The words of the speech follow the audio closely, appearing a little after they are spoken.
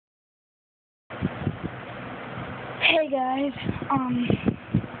Hey guys,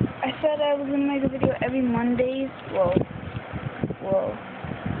 I said I was gonna make a video every Mondays. Whoa.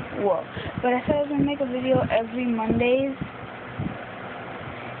 But I said I was gonna make a video every Mondays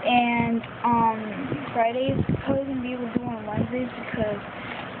and Fridays. Probably gonna be able to do on Wednesdays because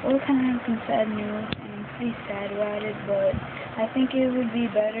we're kind of having some sad news and I'm pretty sad about it. But I think it would be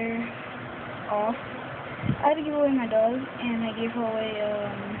better off. I had to give away my dog and I gave her away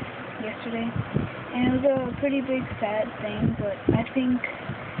yesterday. And it was a pretty big sad thing, but I think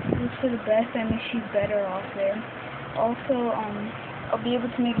it was for the best. I mean, she's better off there. Also, I'll be able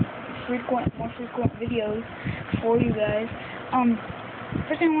to make more frequent videos for you guys.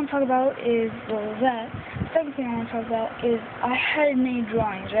 First thing I want to talk about is, Second thing I want to talk about is I had made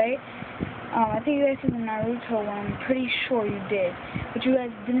drawings, right? I think you guys see the Naruto one. I'm pretty sure you did. But you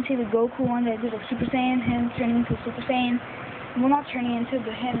guys didn't see the Goku one that did a Super Saiyan, him turning into a Super Saiyan. Well, not turning into,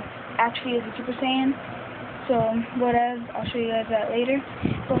 but him actually is a Super Saiyan. So whatever, I'll show you guys that later.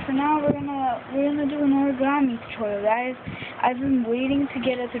 But for now, we're gonna do an origami tutorial, guys. I've been waiting to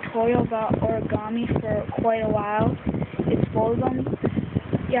get a tutorial about origami for quite a while. It's full of them.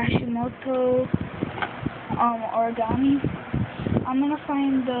 Yashimoto origami. I'm gonna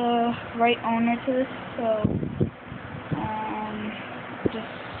find the right owner to this, so just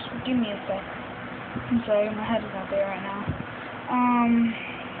give me a sec. I'm sorry, my head is not there right now.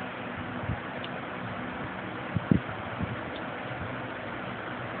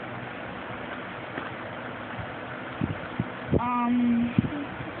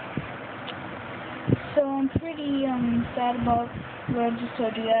 So I'm pretty sad about what I just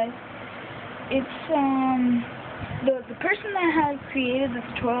told you guys. It's the person that has created the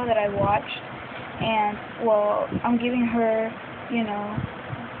tutorial that I watched, and well, I'm giving her, you know.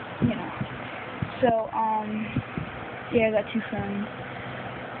 So yeah, I got two friends.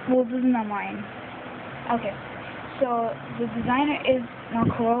 Well, this is not mine. Okay, so the designer is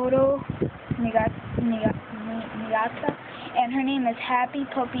Nakoto Nigata, and her name is Happy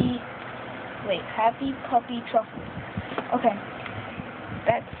Puppy Truffles. Okay,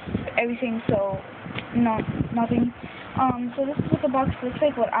 that's everything, so nothing. So this is what the box looks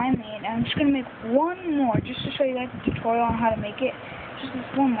like, what I made, and I'm just going to make one more, just to show you guys the tutorial on how to make it. Just this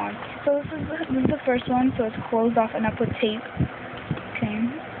one more. So this is the first one, so it's closed off, and I put tape. Okay,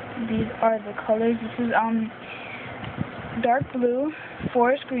 these are the colors. This is dark blue,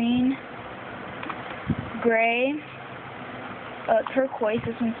 forest green, gray, turquoise.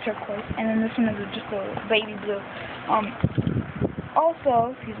 This one's turquoise, and then this one is just a baby blue.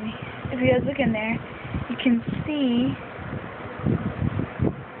 Also, excuse me, if you guys look in there, you can see.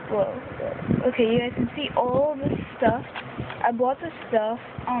 Okay, you guys can see all this stuff. I bought this stuff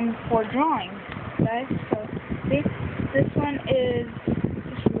for drawing, guys. So this one is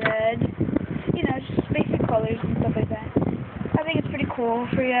just red, just basic colors and stuff like that. I think it's pretty cool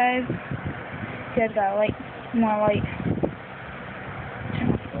for you guys. You guys got more light.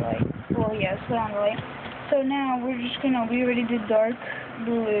 Turn off the light. Well, yeah, let's put on the light. So now we already did dark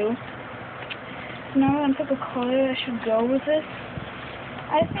blue. So now we're gonna pick a color that should go with this.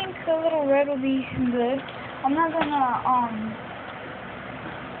 I think a little red will be good. I'm not gonna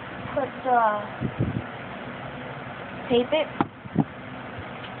tape it.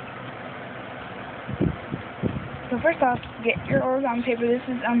 So first off, get your origami paper. This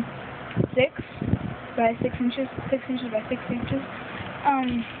is 6 by 6 inches, 6 inches by 6 inches.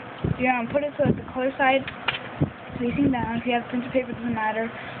 You're gonna put it so that the color side is facing down. If you have printer paper, it doesn't matter.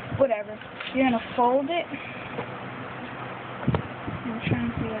 Whatever. You're gonna fold it. I'm trying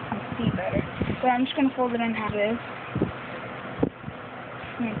to see if I can see better. But I'm just gonna fold it in half this.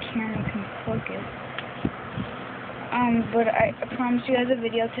 My camera can focus. But I promised you guys a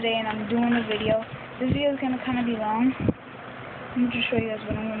video today, and I'm doing a video. This video is gonna kind of be long. Let me just show you guys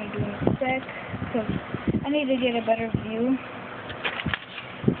what I'm gonna do in a sec, because I need to get a better view.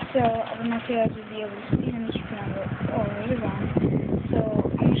 So I don't know if you guys will be able to see them. Just put on the it is on. So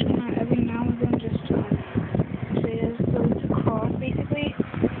I'm just gonna every now and then just say this goes across basically,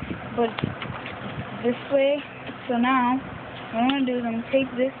 but this way. So now what I'm gonna do is I'm gonna take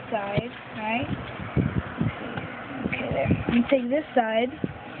this side, right? Okay, there. I'm gonna take this side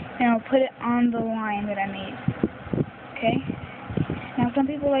and I'll put it on the line that I made. Okay. Now some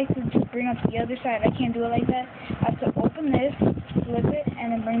people like to just bring up the other side. I can't do it like that. I have to open this, flip it,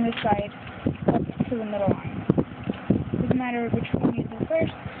 and then bring this side up to the middle line. Doesn't matter which one you do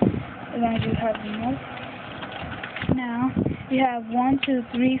first, as long as you have them both. Now you have 1, 2,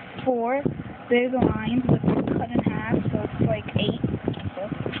 3, 4 big lines with cut in half, so it's like 8.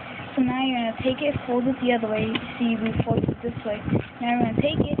 So now you're gonna take it, fold it the other way. See, we folded it this way. Now we're gonna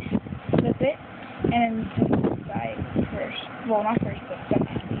take it, flip it, and do side first. Well, not first, but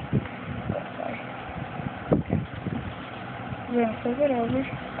second. Oh, sorry. Okay. We're gonna flip it over,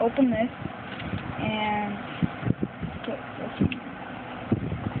 open this, and put this in.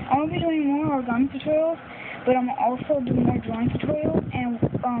 I'm gonna be doing more origami tutorials, but I'm gonna also do more drawing tutorials, and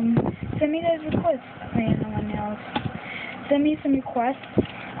send me guys requests. On my nails. Send me some requests.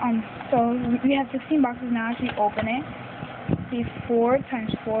 So we have 16 boxes now. If we open it, see 4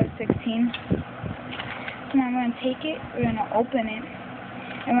 times 4 is 16. So now I'm going to take it, we're going to open it,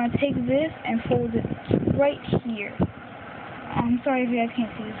 and I'm going to take this and fold it right here. I'm sorry if you guys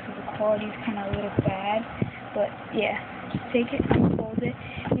can't see this because the quality is kind of a little bad, but yeah, just take it and fold it.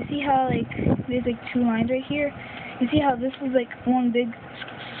 You see how like there's like 2 lines right here? You see how this was like one big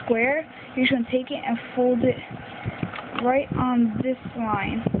square? You're just going to take it and fold it right on this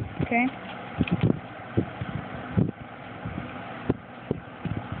line, okay?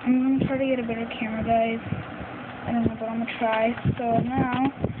 I'm going to try to get a better camera, guys. I don't know, but I'm going to try. So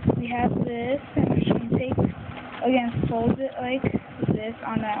now we have this, and we're just going to take, again, fold it like this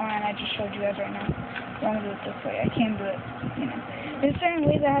on that line I just showed you guys right now. I'm going to do it this way. I can't do it, you know. There's certain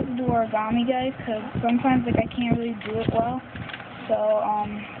ways I have to do origami, guys, because sometimes like I can't really do it well. So,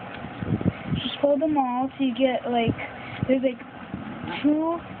 just fold them all so you get like, there's like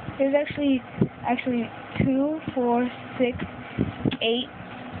 2, there's actually 2, 4, 6, 8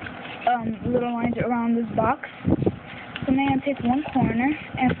 little lines around this box. So now I'm going to take one corner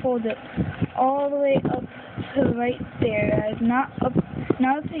and fold it all the way up to right there, guys. Not up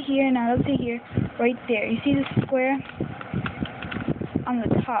to here, not up to here, right there. You see this square? On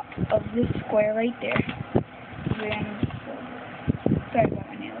the top of this square right there. Sorry about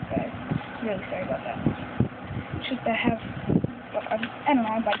my nails, guys. Really sorry about that. It's just I have, I don't know,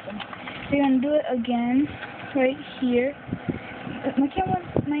 I like them. So you're going to do it again right here.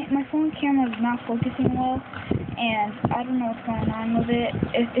 My phone camera is not focusing well, and I don't know what's going on with it.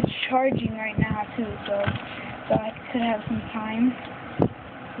 It's charging right now too, so I could have some time.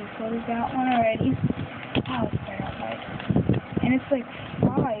 We closed that one already. Oh, it's bright outside. And it's like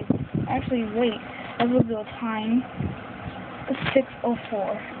 5. Actually, wait, I will do a time. It's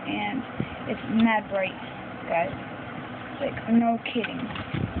 6:04, and it's mad bright, guys. Like, no kidding.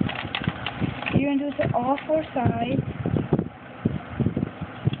 You're gonna do this at all 4 sides.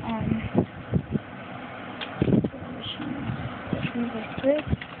 Like this.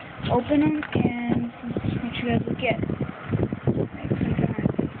 Open them, and this is what you guys will get.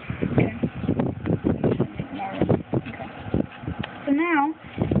 Okay. Okay. So now,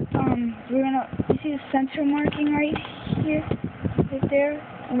 we're gonna, you see the center marking right here, right there?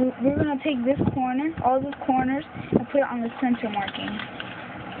 We're gonna take this corner, all those corners, and put it on the center marking,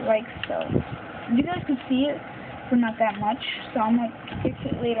 like so. You guys can see it, but not that much, so I'm gonna fix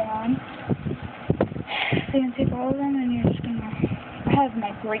it later on. So you're gonna take all of them, and you're just gonna, I have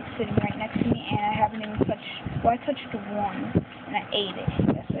my grate sitting right next to me, and I haven't even touched, well, I touched one, and I ate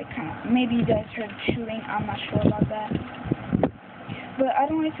it. That's like kind of, maybe you guys heard chewing, I'm not sure about that. But I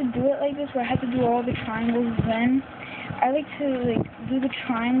don't like to do it like this, where I have to do all the triangles then. I like to like do the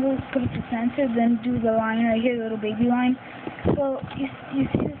triangles, put it to center, then do the line right here, the little baby line. So you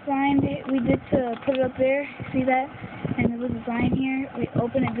see this line we did to put it up there, see that? And there was this line here, we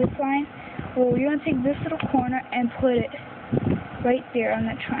open it this line. Well, you're going to take this little corner and put it right there on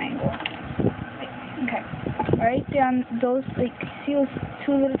that triangle. Okay, right there on those, like, see those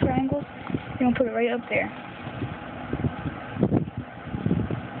 2 little triangles? You're going to put it right up there.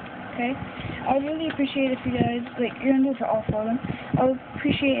 Okay? I would really appreciate if you guys, like, you're going to do it for all 4 of them. I would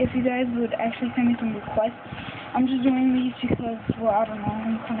appreciate if you guys would actually send me some requests. I'm just doing these because, well, I don't know,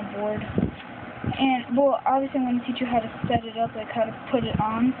 I'm kind of bored. And, well, obviously I'm going to teach you how to set it up, like how to put it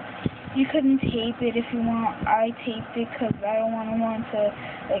on. You couldn't tape it if you want. I taped it because I don't want to,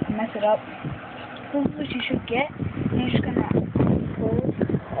 like, mess it up. This is what you should get. And you're just going to fold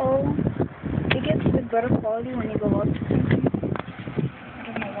all. It gets the better quality when you go up to something.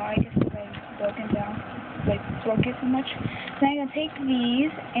 I don't know why. I guess because I broken down, like, broke it so much. So now you're going to take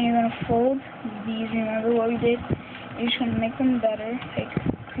these, and you're going to fold these. Remember what we did? You're just going to make them better. Like,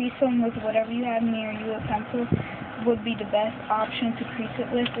 crease them with whatever you have near you. A pencil would be the best option to crease it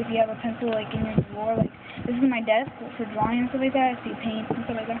with. If you have a pencil like in your drawer, like this is my desk for drawing and stuff like that. I see paint and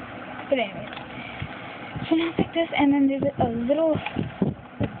stuff like that. But anyways, so now take this, and then there's a little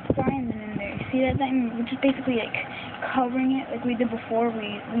diamond in there. You see that diamond, which is basically like covering it, like we did before.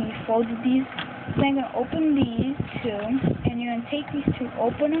 We folded these. So I'm gonna open these 2, and you're gonna take these 2,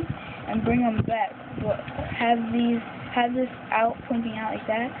 open them, and bring them back. But have this out, pointing out like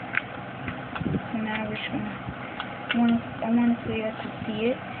that. So now we're just gonna. I want to so you guys can see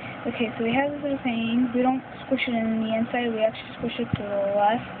it. Okay, so we have this little thing. We don't squish it in the inside, we actually squish it to the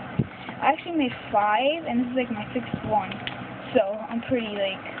left. I actually made 5, and this is like my 6th one. So, I'm pretty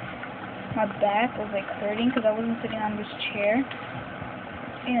like, my back was like hurting because I wasn't sitting on this chair.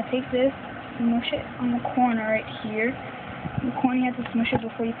 I'm gonna take this, smush it on the corner right here. The corner you have to smush it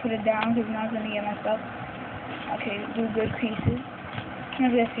before you put it down because now it's gonna get messed up. Okay, do good creases.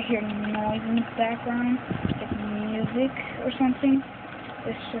 Maybe I can hear noise in the background, like music or something.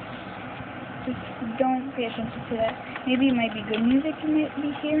 It's just don't pay attention to that. Maybe it might be good music you might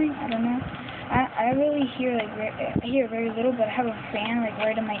be hearing. I don't know. I really hear like I hear very little, but I have a fan like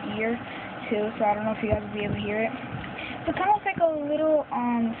right in my ear too, so I don't know if you guys will be able to hear it. So it kind of looks like a little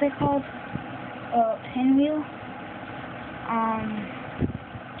what's it called? Pinwheel.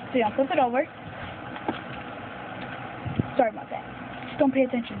 So yeah, flip it over. Sorry about that. Just don't pay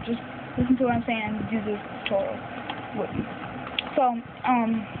attention. Just listen to what I'm saying and do the tutorial with me. So,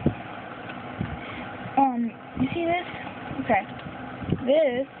 you see this? Okay.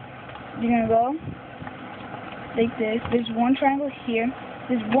 This, you're gonna go like this. There's one triangle here.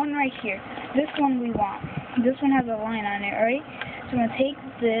 There's one right here. This one we want. This one has a line on it, alright? So we're gonna take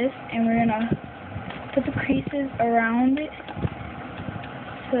this and we're gonna put the creases around it.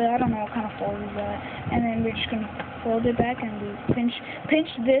 So I don't know what kind of fold is that. And then we're just gonna fold it back and do pinch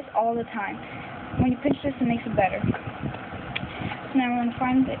this all the time. When you pinch this, it makes it better. So now we're going to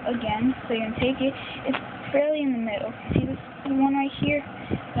find it again. So you're going to take it. It's fairly in the middle. See this one right here?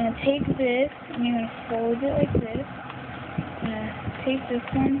 You're going to take this and you're going to fold it like this. You're going to take this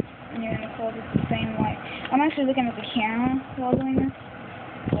one and you're going to fold it the same way. I'm actually looking at the camera while doing this.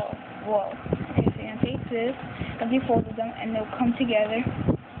 Whoa. Okay, so you're going to take this and you folded them and they'll come together.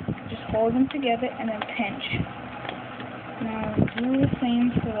 Just fold them together and then pinch. Now do the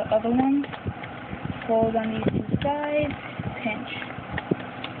same for the other ones. Fold on these two sides. Pinch.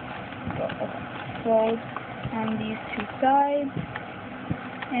 Fold on these two sides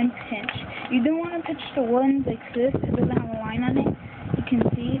and pinch. You don't want to pinch the ones like this. It doesn't have a line on it. You can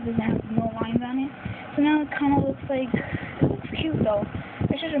see it doesn't have no lines on it. So now it kind of looks like, it looks cute though.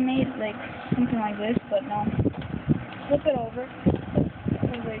 I should have made like something like this, but no. Flip it over.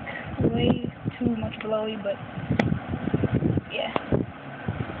 It was like way too much blowy, but yeah.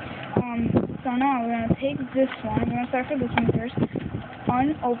 So now we're going to take this one, we're going to start for this one first,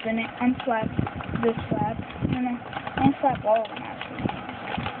 unopen it, unflap this flap, unflap all of them actually,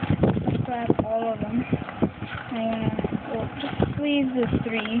 unflap all of them, and we'll just leave the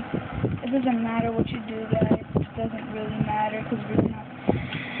 3, it doesn't matter what you do guys, it doesn't really matter, because we're not,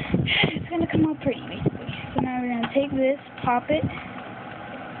 it's going to come out pretty basically. So now we're going to take this, pop it,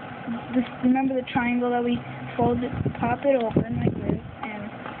 remember the triangle that we folded, pop it open like this,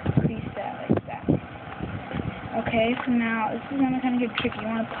 okay, so now this is going to kind of get tricky. You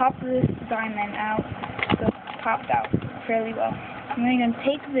want to pop this diamond out so it's popped out fairly well. And then you're going to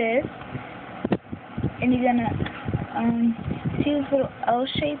take this and you're going to see this little L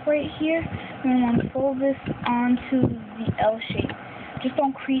shape right here? You're going to want to fold this onto the L shape. Just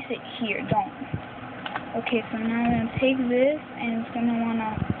don't crease it here, don't. Okay, so now we're going to take this and it's going to want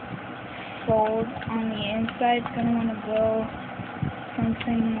to fold on the inside. It's going to want to go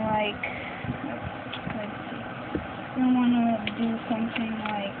something like, I want to do something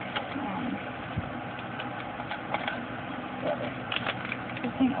like,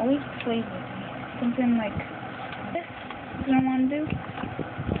 this thing always plays with me. Something like this is what I want to do.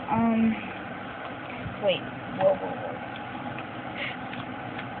 Wait, whoa.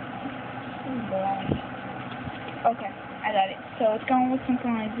 Okay, I got it. So it's going to look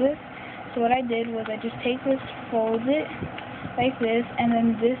something like this. So what I did was I just take this, fold it like this, and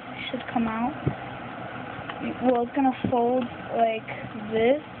then this should come out. Well, it's going to fold like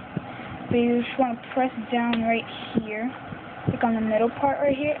this, but you just want to press down right here, like on the middle part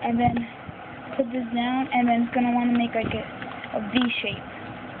right here, and then put this down, and then it's going to want to make like a V shape.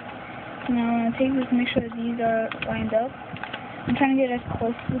 So now I'm going to take this, make sure that these are lined up. I'm trying to get as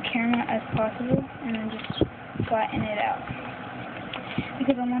close to the camera as possible, and then just flatten it out.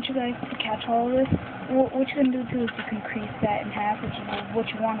 Because I want you guys to catch all of this. What you can do too is you can crease that in half, which is what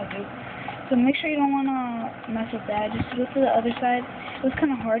you want to do. So make sure you don't want to mess with that. Just go to the other side. It was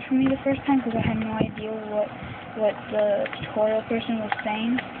kind of hard for me the first time because I had no idea what the tutorial person was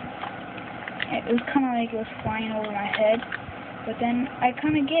saying. It was kind of like it was flying over my head. But then I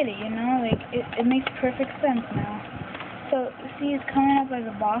kind of get it, you know? Like, it makes perfect sense now. So, see, it's coming up as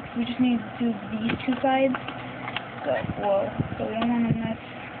a box. We just need to do these two sides. So, whoa. So we don't want to mess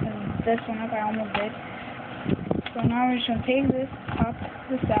this one up. I almost did. So now we're just going to take this, pop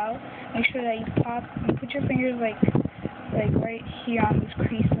this out. Make sure that you put your fingers like like right here on this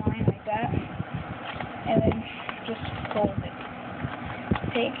crease line like that, and then just fold it.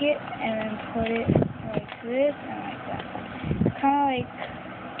 Take it and then put it like this and like that. Kind of like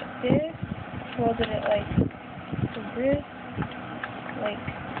this. Folded it like this. Like,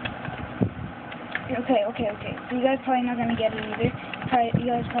 okay. So you guys probably not gonna get it either. You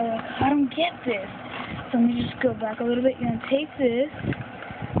guys probably like, I don't get this. So let me just go back a little bit. You're gonna take this.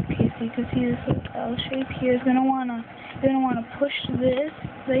 Okay, so you can see this little L shape here. You're gonna wanna push this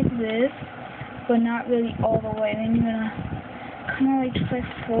like this, but not really all the way. Then you're gonna kind of like just like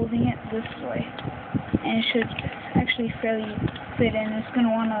folding it this way, and it should actually fairly fit in. It's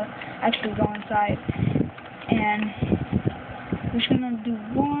gonna wanna actually go inside, and we're just gonna do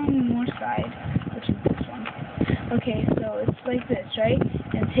one more side, which is this one. Okay, so it's like this, right?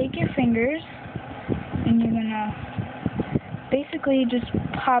 And take your fingers, and you're gonna basically just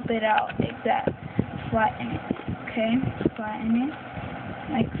pop it out like that. Flatten it, okay? Flatten it,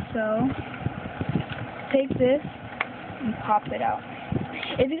 like so. Take this, and pop it out.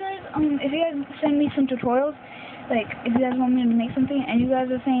 If you guys send me some tutorials, like if you guys want me to make something and you guys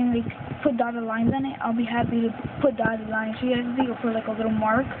are saying like put dotted lines on it, I'll be happy to put dotted lines. So you guys think I'll put like a little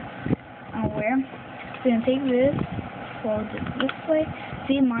mark on where. So you're gonna take this, fold it this way.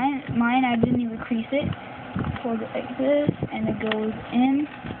 See mine I didn't even crease it. Fold it like this and it goes in.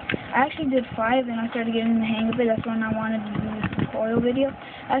 I actually did 5 and I started getting the hang of it. That's when I wanted to do this tutorial video.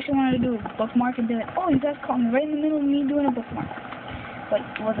 I actually wanted to do a bookmark and be like, oh, you guys caught me right in the middle of me doing a bookmark. But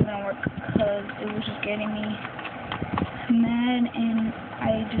it wasn't gonna work because it was just getting me mad and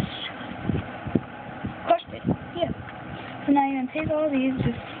I just crushed it. Yeah. So now you're gonna take all these,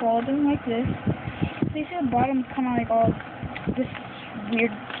 just fold them like this. So you see the bottom's kind of like all this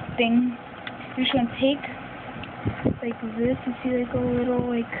weird thing. You're just gonna take like this. You see like a little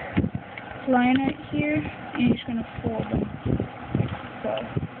like line right here, and you're just gonna fold them like so.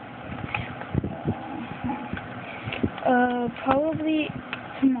 Probably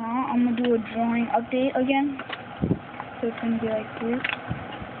tomorrow I'm gonna do a drawing update again. So it's gonna be like this.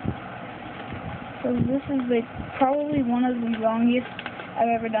 So this is like probably one of the longest I've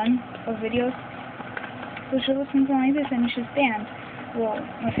ever done of videos. So it should look something like this, and it should stand. Well,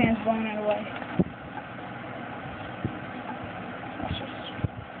 my fan's blowing it away.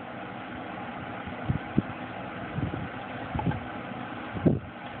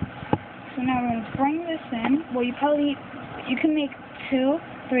 So now we're gonna bring this in. Well, you can make 2,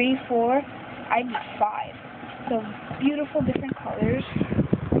 3, 4. I did 5. So beautiful different colors.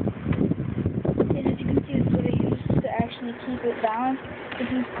 And as you can see, this is what I use to actually keep it balanced. This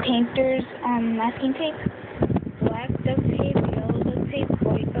is Painter's masking tape, black duct tape, yellow duct tape,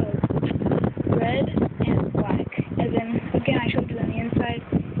 white, red, and black. And then again, I showed you on the inside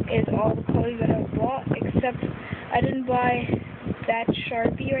is all the colors that I bought, except I didn't buy that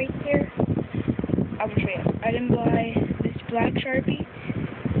Sharpie right there. I will show you. I didn't buy this black Sharpie,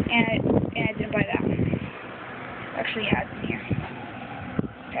 and I didn't buy that one. I actually had them here.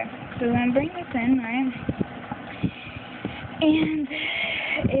 Okay, so we're gonna bring this in, right? And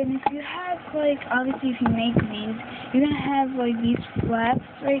if you have like, obviously if you make these, you're gonna have like these flaps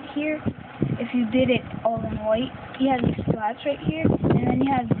right here. If you did it all in white, you have these flaps right here, and then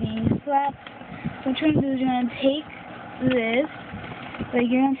you have these flaps. So what you're gonna do is you're gonna take this, like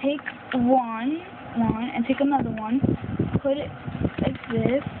you're gonna take one, and take another one, put it like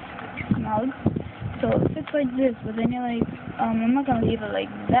this, snug, so it fits like this, but then you're like, I'm not gonna leave it like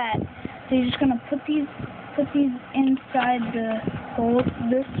that, so you're just gonna put these inside the hole,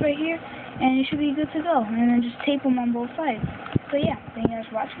 this right here, and you should be good to go, and then just tape them on both sides. So yeah, thank you guys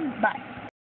for watching, bye.